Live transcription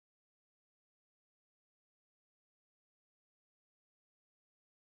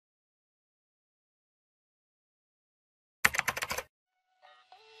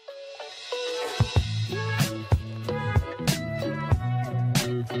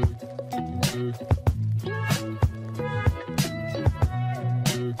So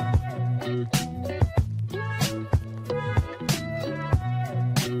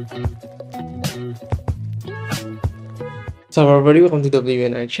everybody, welcome to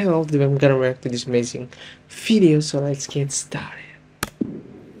WNI channel. Today I'm gonna react to this amazing video, so let's get started.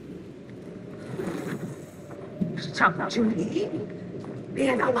 장준이,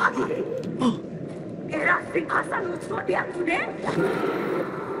 मेरा माही, मेरा सिंहासन उसको दिया तूने?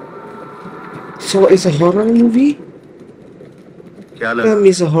 So it's a horror movie? क्या Tell लगा? me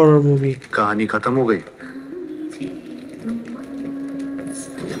it's a horror movie. कहानी खत्म हो गई?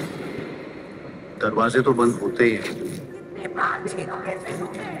 दरवाजे तो बंद होते ही हैं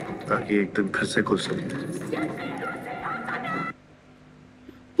ताकि एक दिन फिर से खुल सके।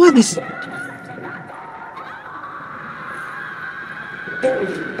 What is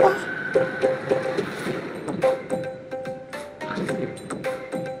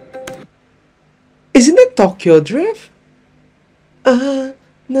Isn't it Tokyo Drift? Na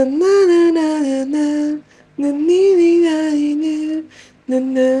na na na na na na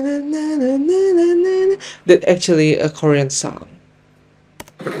na na na. That actually a Korean song.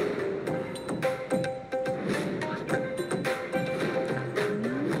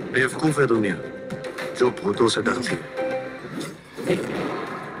 बेवकूफ है दुनिया जो भूतों से डरती है।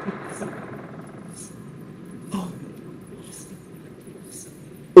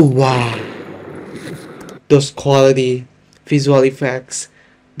 Wow, those quality visual effects,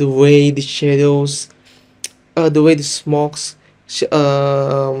 the way the shadows, the way the smokes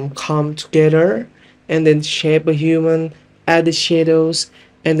come together and then shape a human, add the shadows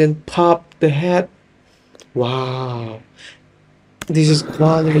and then pop the head. Wow, this is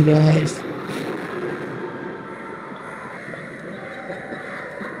quality, guys.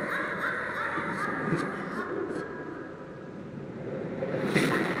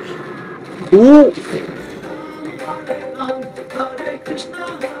 Ooh.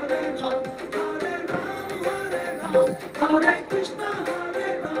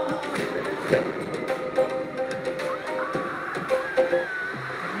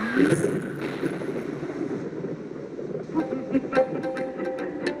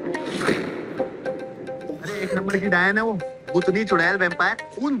 अरे एक number की डायन है वो, भूतनी चुड़ैल vampire,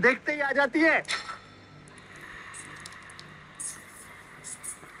 खून देखते ही आ जाती है।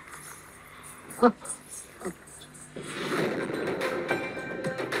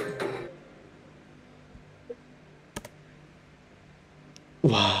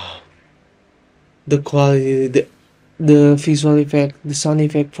 Wow, the quality, the visual effect, the sound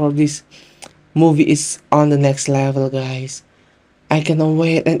effect for this movie is on the next level, guys. I cannot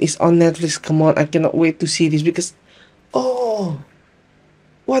wait, and it's on Netflix. Come on, I cannot wait to see this because, oh,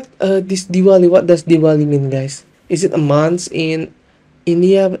 what this Diwali? What does Diwali mean, guys? Is it a month in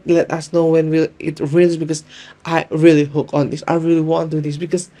India? Let us know when will it release because I really hook on this. I really want to do this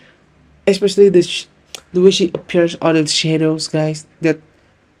because, especially the way she appears on the shadows, guys.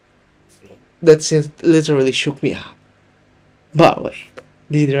 That scene literally shook me up. But wait,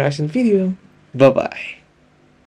 the reaction video. Bye bye.